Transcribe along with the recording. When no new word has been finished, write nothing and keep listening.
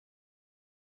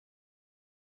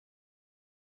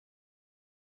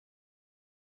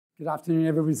Good afternoon,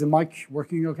 everybody. Is the mic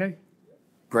working okay?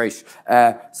 Great.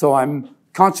 So I'm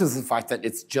conscious of the fact that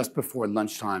it's just before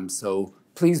lunchtime, so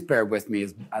please bear with me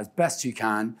as best you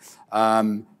can.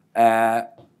 Today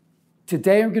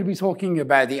I'm going to be talking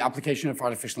about the application of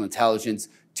artificial intelligence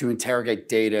to interrogate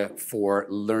data for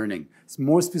learning. It's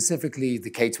more specifically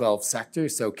the K-12 sector,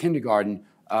 so kindergarten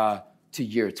to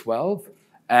year 12.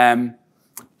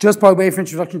 Just by way of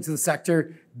introduction to the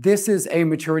sector, this is a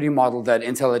maturity model that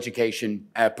Intel Education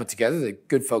put together. The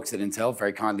good folks at Intel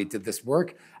very kindly did this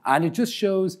work. And it just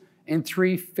shows in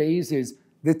 3 phases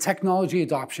the technology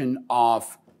adoption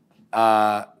of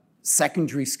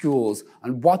secondary schools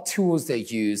and what tools they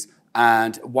use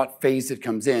and what phase it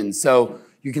comes in. So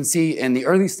you can see in the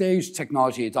early stage,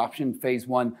 technology adoption, phase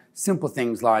 1, simple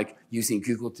things like using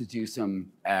Google to do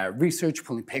some research,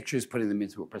 pulling pictures, putting them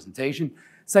into a presentation.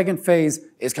 Second phase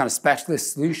is kind of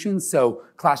specialist solutions, so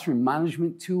classroom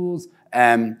management tools,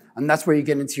 and that's where you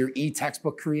get into your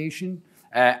e-textbook creation.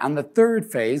 And the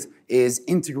third phase is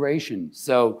integration,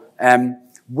 so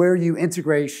where you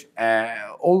integrate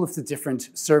all of the different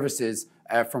services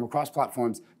from across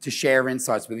platforms to share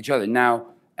insights with each other. Now,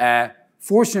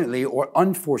 fortunately or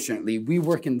unfortunately, we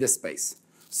work in this space.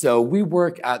 So we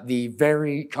work at the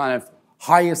very kind of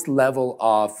highest level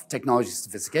of technology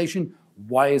sophistication.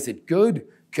 Why is it good?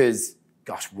 Because,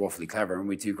 gosh, we're awfully clever and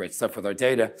we do great stuff with our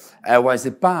data. Why is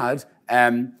it bad?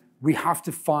 We have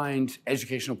to find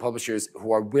educational publishers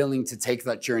who are willing to take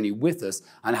that journey with us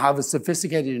and have a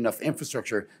sophisticated enough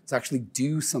infrastructure to actually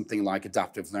do something like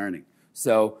adaptive learning.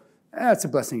 So it's a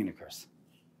blessing and a curse.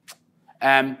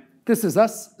 This is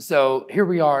us. So here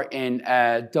we are in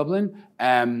Dublin.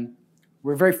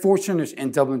 We're very fortunate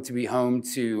in Dublin to be home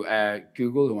to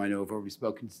Google, who I know have already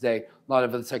spoken today, a lot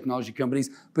of other technology companies,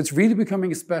 but it's really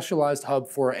becoming a specialized hub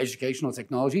for educational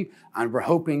technology. And we're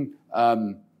hoping,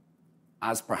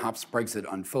 as perhaps Brexit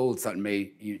unfolds, that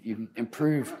may even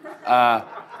improve. I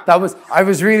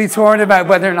was really torn about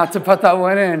whether or not to put that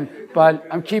one in, but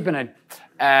I'm keeping it.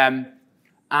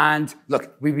 And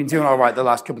look, we've been doing all right the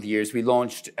last couple of years. We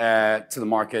launched to the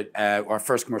market our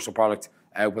first commercial product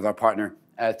with our partner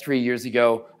 3 years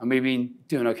ago, and we've been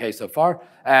doing okay so far.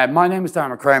 My name is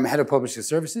Mccrea. I'm head of publisher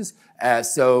services,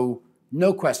 so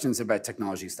no questions about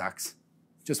technology stacks.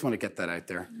 Just want to get that out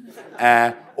there.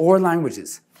 Or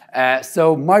languages.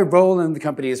 So my role in the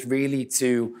company is really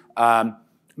to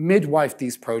midwife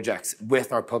these projects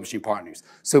with our publishing partners.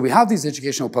 So we have these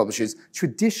educational publishers,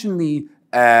 traditionally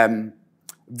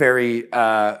very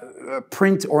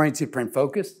print-oriented,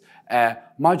 print-focused.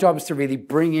 My job is to really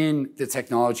bring in the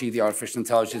technology, the artificial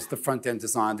intelligence, the front-end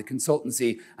design, the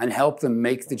consultancy, and help them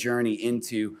make the journey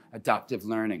into adaptive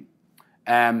learning.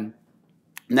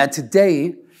 Now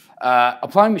today,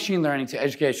 applying machine learning to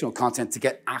educational content to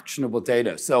get actionable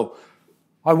data. So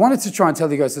I wanted to try and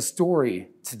tell you guys a story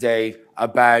today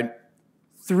about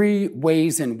 3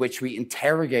 ways in which we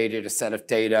interrogated a set of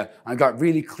data and got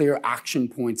really clear action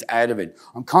points out of it.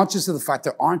 I'm conscious of the fact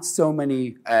there aren't so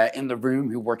many in the room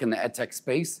who work in the edtech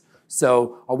space.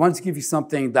 So I wanted to give you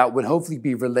something that would hopefully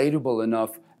be relatable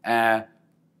enough and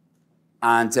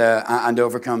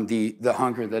overcome the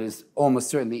hunger that is almost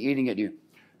certainly eating at you.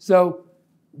 So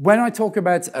when I talk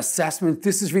about assessment,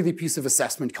 this is really a piece of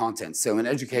assessment content. So in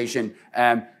education,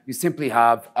 you simply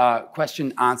have a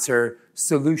question, answer,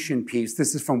 solution piece.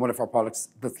 This is from one of our products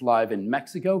that's live in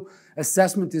Mexico.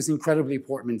 Assessment is incredibly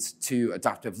important to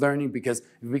adaptive learning because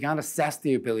if we can't assess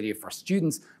the ability of our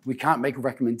students, we can't make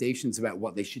recommendations about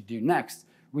what they should do next,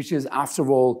 which is,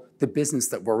 after all, the business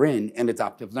that we're in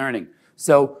adaptive learning.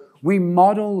 So we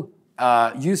model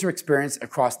user experience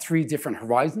across 3 different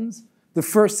horizons. The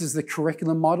first is the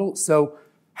curriculum model. So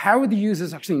how are the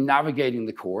users actually navigating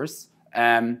the course?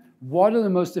 What are the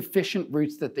most efficient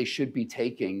routes that they should be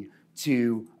taking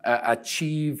to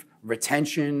achieve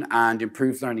retention and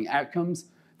improve learning outcomes?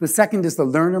 The second is the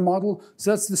learner model.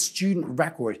 So that's the student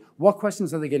record. What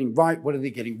questions are they getting right? What are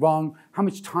they getting wrong? How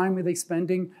much time are they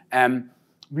spending?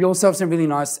 We also have some really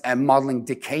nice modeling,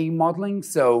 decay modeling.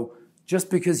 So just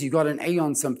because you got an A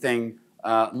on something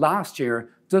last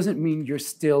year doesn't mean you're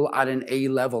still at an A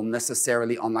level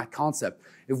necessarily on that concept.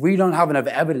 If we don't have enough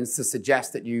evidence to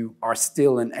suggest that you are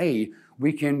still an A,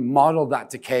 we can model that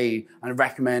decay and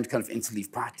recommend kind of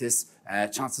interleave practice.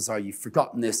 Chances are you've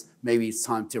forgotten this. Maybe it's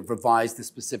time to revise this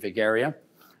specific area.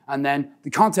 And then the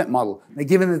content model. Now,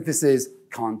 given that this is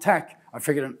ConTech, I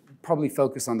figured I'd probably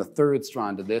focus on the 3rd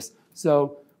strand of this.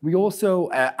 So we also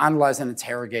analyze and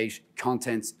interrogate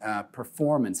content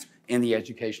performance in the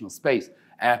educational space.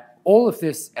 All of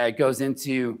this goes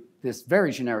into this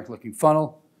very generic looking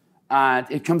funnel, and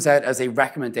it comes out as a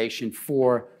recommendation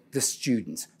for the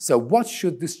student. So what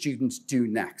should the student do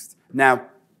next? Now,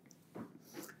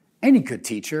 any good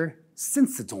teacher,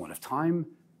 since the dawn of time,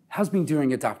 has been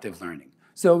doing adaptive learning.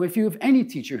 So if you have any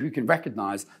teacher who can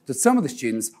recognize that some of the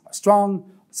students are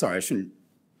strong, sorry, I shouldn't,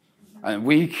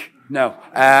 weak, no,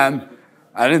 and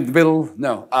in the middle,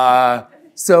 no.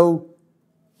 So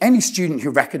any student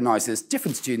who recognizes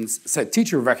different students, so a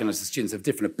teacher who recognizes students have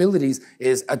different abilities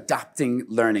is adapting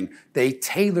learning. They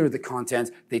tailor the content,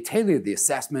 they tailor the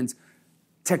assessment.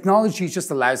 Technology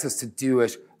just allows us to do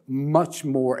it much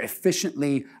more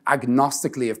efficiently,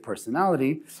 agnostically of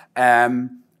personality,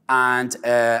 and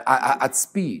at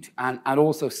speed and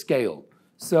also scale.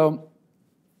 So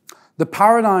the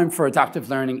paradigm for adaptive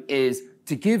learning is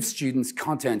to give students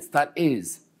content that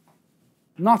is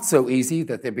not so easy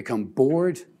that they become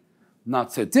bored,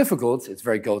 not so difficult, it's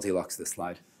very Goldilocks, this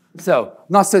slide. So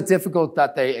not so difficult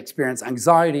that they experience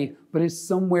anxiety, but it's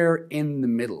somewhere in the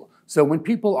middle. So when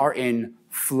people are in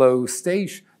flow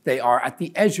state, they are at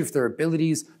the edge of their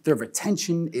abilities, their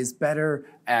retention is better,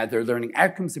 their learning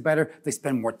outcomes are better, they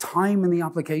spend more time in the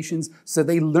applications, so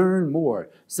they learn more.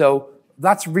 So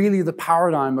that's really the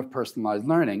paradigm of personalized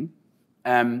learning.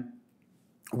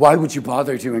 Why would you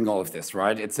bother doing all of this,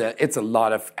 right? It's a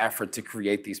lot of effort to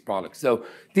create these products. So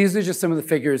these are just some of the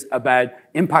figures about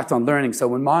impact on learning.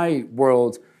 So in my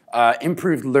world,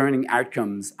 improved learning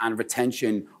outcomes and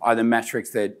retention are the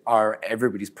metrics that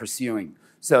everybody's pursuing.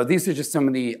 So these are just some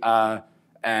of the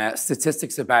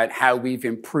statistics about how we've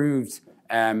improved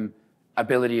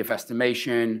ability of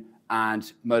estimation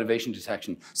and motivation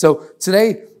detection. So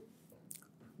today,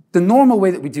 the normal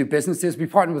way that we do business is we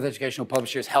partner with educational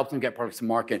publishers, help them get products to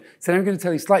market. Today I'm going to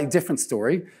tell you a slightly different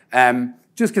story,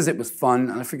 just because it was fun,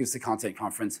 and I figured it's a ConTech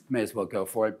conference, may as well go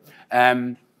for it.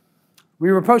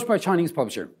 We were approached by a Chinese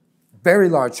publisher, very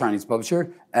large Chinese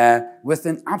publisher, with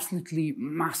an absolutely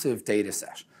massive data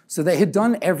set. So they had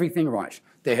done everything right.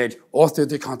 They had authored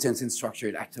their contents in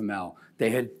structured XML.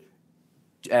 They had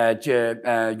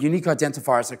unique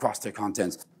identifiers across their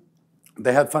contents.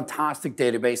 They had fantastic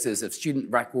databases of student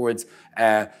records,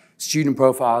 student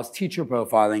profiles, teacher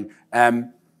profiling,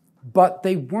 but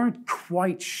they weren't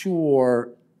quite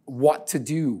sure what to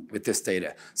do with this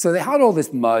data. So they had all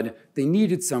this mud. They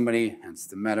needed somebody, hence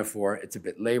the metaphor. It's a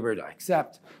bit labored, I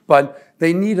accept. But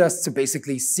they need us to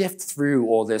basically sift through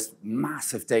all this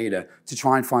massive data to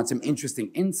try and find some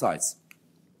interesting insights.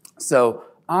 So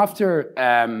after,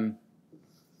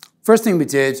 first thing we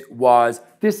did was,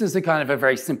 this is a kind of a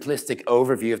very simplistic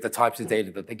overview of the types of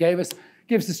data that they gave us.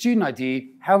 Gives the student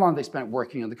ID, how long they spent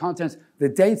working on the content, the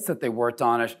dates that they worked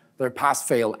on it, their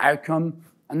pass-fail outcome.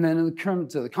 And then in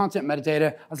terms of the content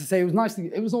metadata, as I say,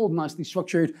 it was all nicely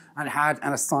structured and had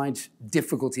an assigned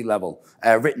difficulty level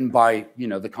written by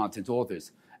the content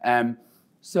authors.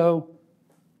 So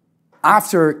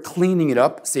after cleaning it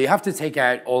up, so you have to take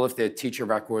out all of the teacher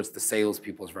records, the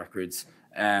salespeople's records,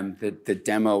 the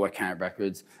demo account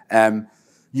records.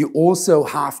 You also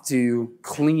have to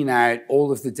clean out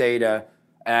all of the data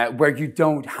where you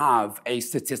don't have a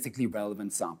statistically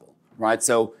relevant sample, right?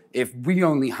 So if we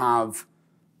only have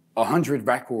 100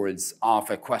 records of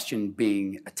a question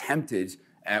being attempted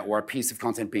or a piece of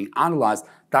content being analyzed,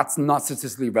 that's not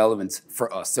statistically relevant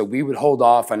for us. So we would hold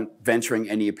off on venturing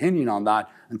any opinion on that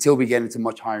until we get into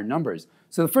much higher numbers.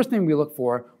 So the first thing we looked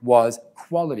for was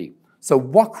quality. So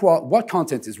what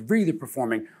content is really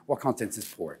performing, what content is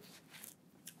poor.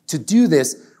 To do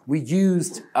this, we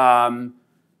used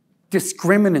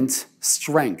discriminant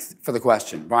strength for the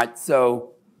question, right?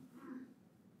 So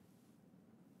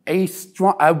a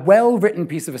well-written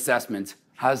piece of assessment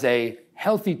has a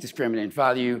healthy discriminant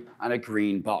value and a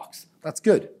green box. That's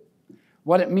good.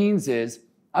 What it means is,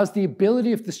 as the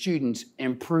ability of the student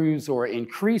improves or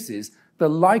increases, the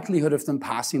likelihood of them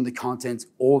passing the content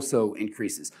also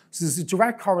increases. So there's a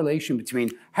direct correlation between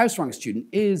how strong a student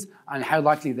is and how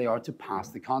likely they are to pass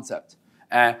the concept.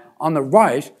 On the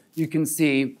right, you can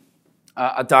see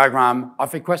a diagram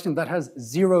of a question that has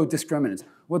 0 discriminants.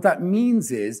 What that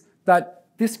means is that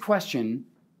this question,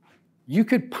 you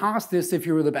could pass this if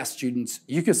you were the best student.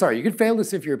 You could fail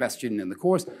this if you're the best student in the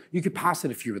course. You could pass it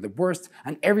if you were the worst,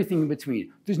 and everything in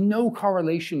between. There's no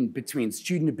correlation between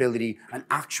student ability and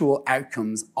actual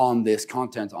outcomes on this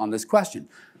content, on this question.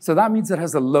 So that means it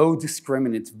has a low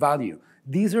discriminant value.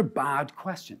 These are bad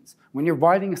questions. When you're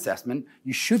writing assessment,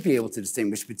 you should be able to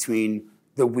distinguish between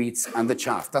the wheat and the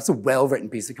chaff. That's a well-written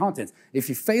piece of content. If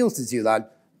you fail to do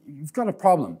that, you've got a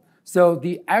problem. So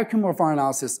the outcome of our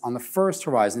analysis on the first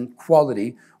horizon,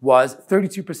 quality, was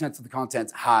 32% of the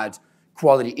content had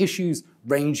quality issues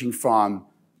ranging from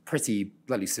pretty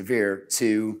bloody severe to,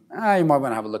 you might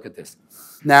want to have a look at this.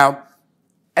 Now,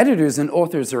 Editors and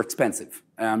authors are expensive.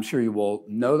 I'm sure you all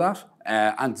know that,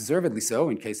 and deservedly so,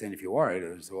 in case any of you are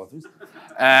editors or authors.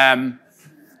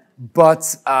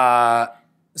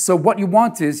 So what you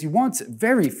want is, you want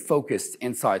very focused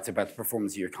insights about the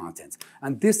performance of your content.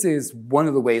 And this is one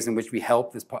of the ways in which we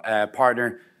help this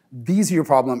partner. These are your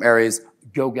problem areas,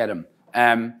 go get them.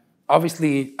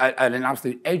 Obviously, at an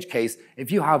absolute edge case,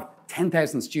 if you have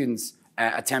 10,000 students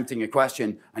attempting a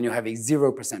question and you have a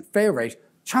 0% fail rate,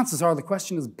 chances are the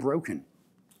question is broken.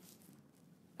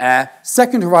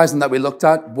 Second horizon that we looked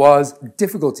at was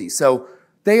difficulty. So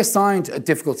they assigned a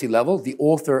difficulty level. The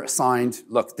author assigned,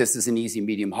 look, this is an easy,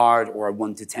 medium, hard, or a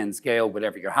 1 to 10 scale,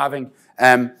 whatever you're having.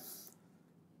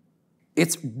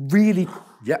 It's really,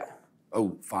 yeah.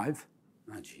 Oh, 5?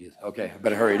 Oh, geez. Okay, I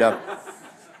better hurry it up.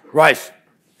 Right.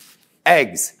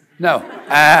 Eggs. No.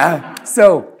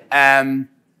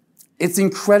 It's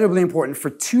incredibly important for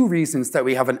 2 reasons that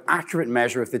we have an accurate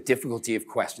measure of the difficulty of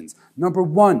questions. Number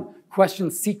 1, question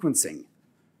sequencing.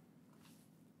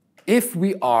 If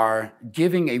we are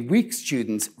giving a weak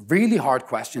student really hard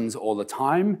questions all the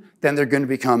time, then they're going to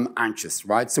become anxious,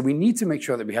 right? So we need to make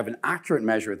sure that we have an accurate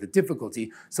measure of the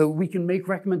difficulty so we can make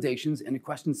recommendations in a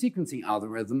question sequencing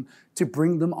algorithm to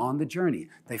bring them on the journey.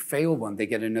 They fail one, they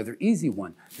get another easy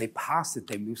one. They pass it,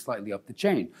 they move slightly up the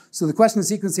chain. So the question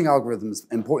sequencing algorithm is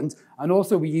important. And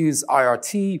also we use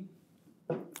IRT.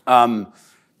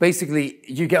 Basically,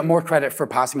 you get more credit for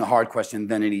passing a hard question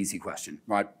than an easy question,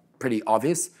 right? Pretty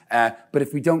obvious, but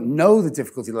if we don't know the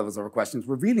difficulty levels of our questions,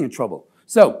 we're really in trouble.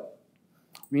 So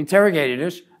we interrogated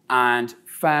it and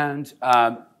found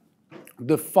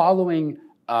the following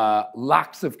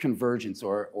lacks of convergence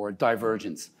or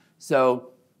divergence.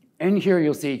 So in here,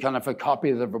 you'll see kind of a copy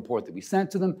of the report that we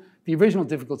sent to them, the original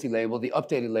difficulty label, the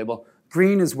updated label.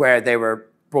 Green is where they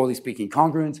were, broadly speaking,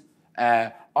 congruent.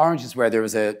 Orange is where there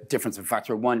was a difference of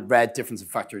factor 1, red, difference of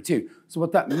factor 2. So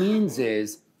what that means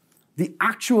is the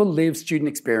actual lived student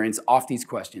experience of these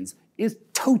questions is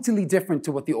totally different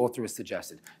to what the author has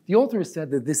suggested. The author has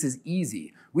said that this is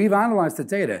easy. We've analyzed the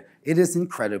data. It is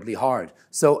incredibly hard.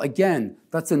 So again,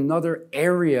 that's another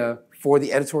area for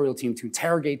the editorial team to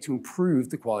interrogate to improve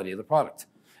the quality of the product.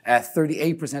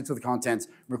 38% of the content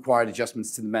required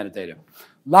adjustments to the metadata.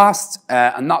 Last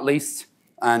and not least,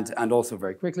 and also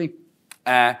very quickly,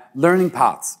 learning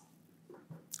paths.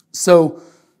 So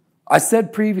I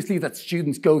said previously that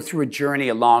students go through a journey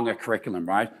along a curriculum,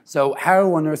 right? So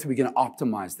how on earth are we going to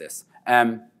optimize this?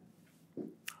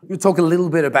 We'll talk a little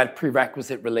bit about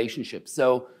prerequisite relationships.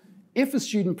 So if a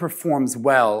student performs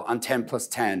well on 10 plus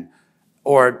 10,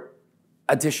 or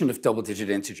addition of double-digit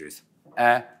integers,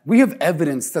 we have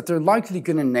evidence that they're likely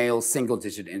going to nail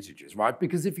single-digit integers, right?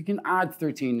 Because if you can add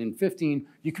 13 and 15,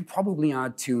 you can probably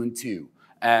add 2 and 2.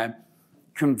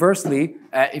 Conversely,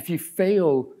 if you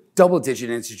fail double-digit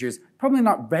integers, probably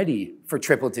not ready for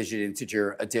triple-digit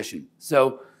integer addition.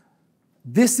 So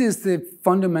this is the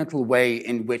fundamental way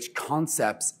in which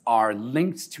concepts are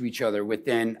linked to each other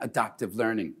within adaptive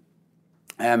learning.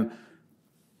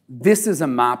 This is a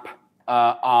map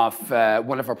of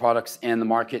one of our products in the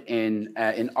market in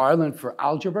Ireland for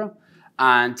algebra.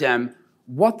 And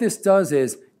what this does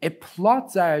is it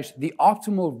plots out the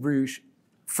optimal route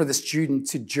for the student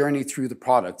to journey through the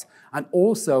product and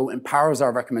also empowers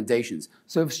our recommendations.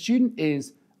 So if a student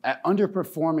is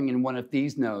underperforming in one of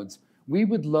these nodes, we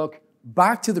would look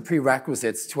back to the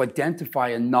prerequisites to identify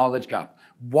a knowledge gap.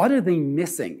 What are they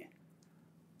missing?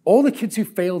 All the kids who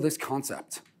fail this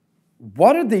concept,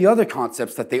 what are the other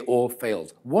concepts that they all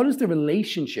failed? What is the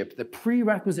relationship, the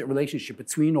prerequisite relationship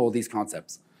between all these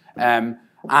concepts?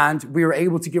 And we were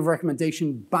able to give a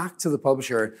recommendation back to the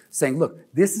publisher saying,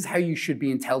 look, this is how you should be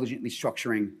intelligently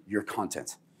structuring your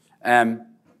content.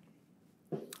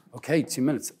 Okay, 2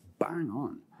 minutes, bang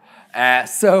on.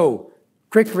 So,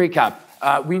 quick recap.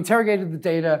 We interrogated the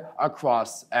data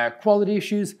across quality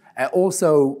issues,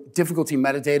 also difficulty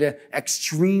metadata,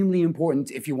 extremely important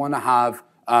if you want to have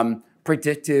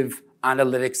predictive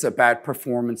analytics about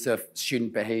performance of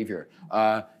student behavior.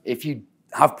 If you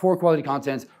have poor quality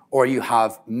content or you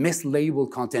have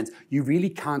mislabeled content, you really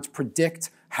can't predict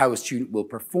how a student will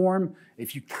perform.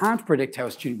 If you can't predict how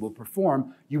a student will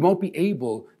perform, you won't be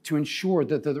able to ensure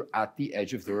that they're at the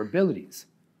edge of their abilities,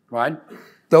 right?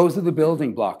 Those are the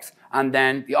building blocks. And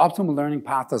then the optimal learning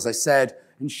path, as I said,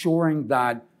 ensuring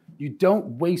that you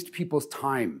don't waste people's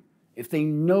time. If they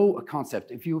know a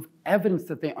concept, if you have evidence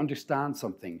that they understand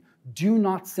something, do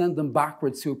not send them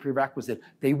backwards to a prerequisite.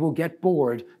 They will get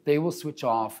bored, they will switch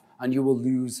off, and you will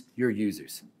lose your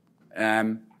users.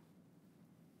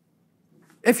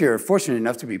 If you're fortunate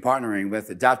enough to be partnering with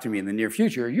Adaptemy in the near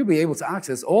future, you'll be able to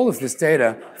access all of this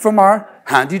data from our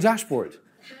handy dashboard.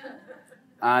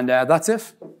 And that's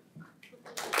it.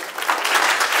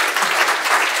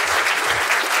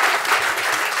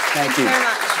 Thank you very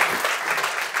much.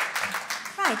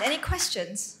 Right, any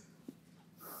questions?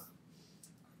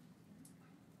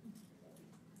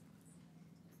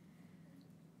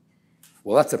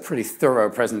 Well, that's a pretty thorough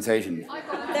presentation.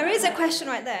 There is a question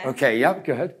right there. Okay, yep,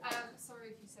 go ahead. Sorry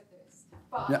if you said this,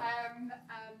 but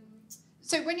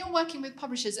so when you're working with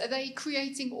publishers, are they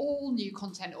creating all new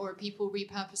content, or are people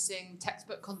repurposing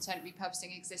textbook content,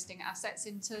 repurposing existing assets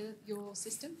into your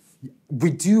system?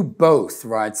 We do both,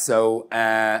 right? So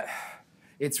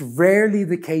it's rarely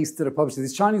the case that a publisher,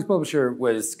 this Chinese publisher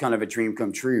was kind of a dream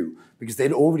come true because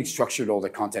they'd already structured all their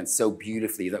content so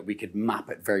beautifully that we could map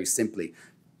it very simply.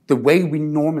 The way we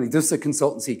normally, this is a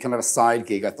consultancy, kind of a side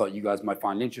gig I thought you guys might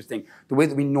find interesting. The way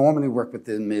that we normally work with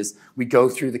them is we go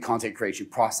through the content creation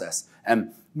process.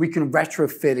 We can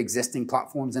retrofit existing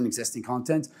platforms and existing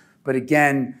content, but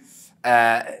again,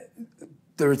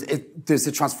 there's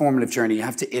a transformative journey. You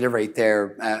have to iterate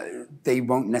there. They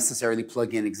won't necessarily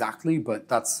plug in exactly, but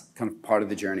that's kind of part of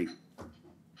the journey.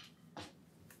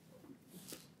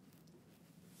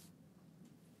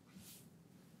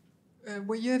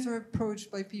 Were you ever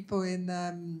approached by people in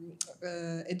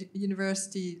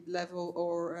university level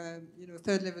or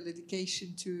third level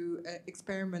education to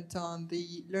experiment on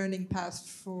the learning path,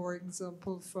 for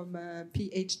example, from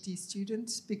PhD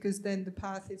students? Because then the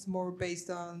path is more based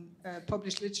on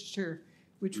published literature,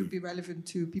 which would be relevant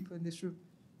to people in this room.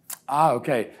 Ah,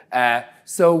 okay.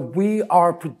 So we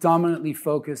are predominantly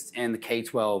focused in the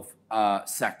K-12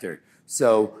 sector.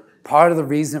 So part of the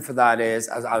reason for that is,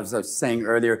 as I was saying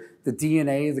earlier, the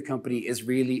DNA of the company is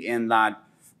really in that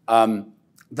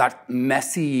that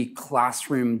messy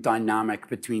classroom dynamic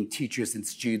between teachers and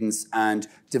students and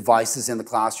devices in the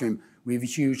classroom. We have a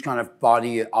huge kind of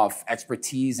body of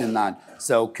expertise in that.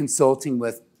 So consulting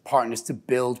with partners to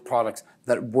build products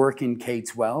that work in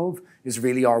K-12 is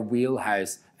really our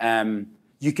wheelhouse.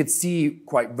 You could see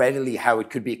quite readily how it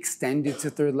could be extended to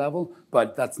third level,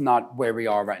 but that's not where we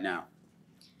are right now.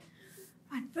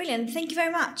 Right, brilliant. Thank you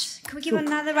very much. Can we give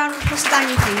another round of applause to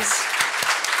Daniel, please?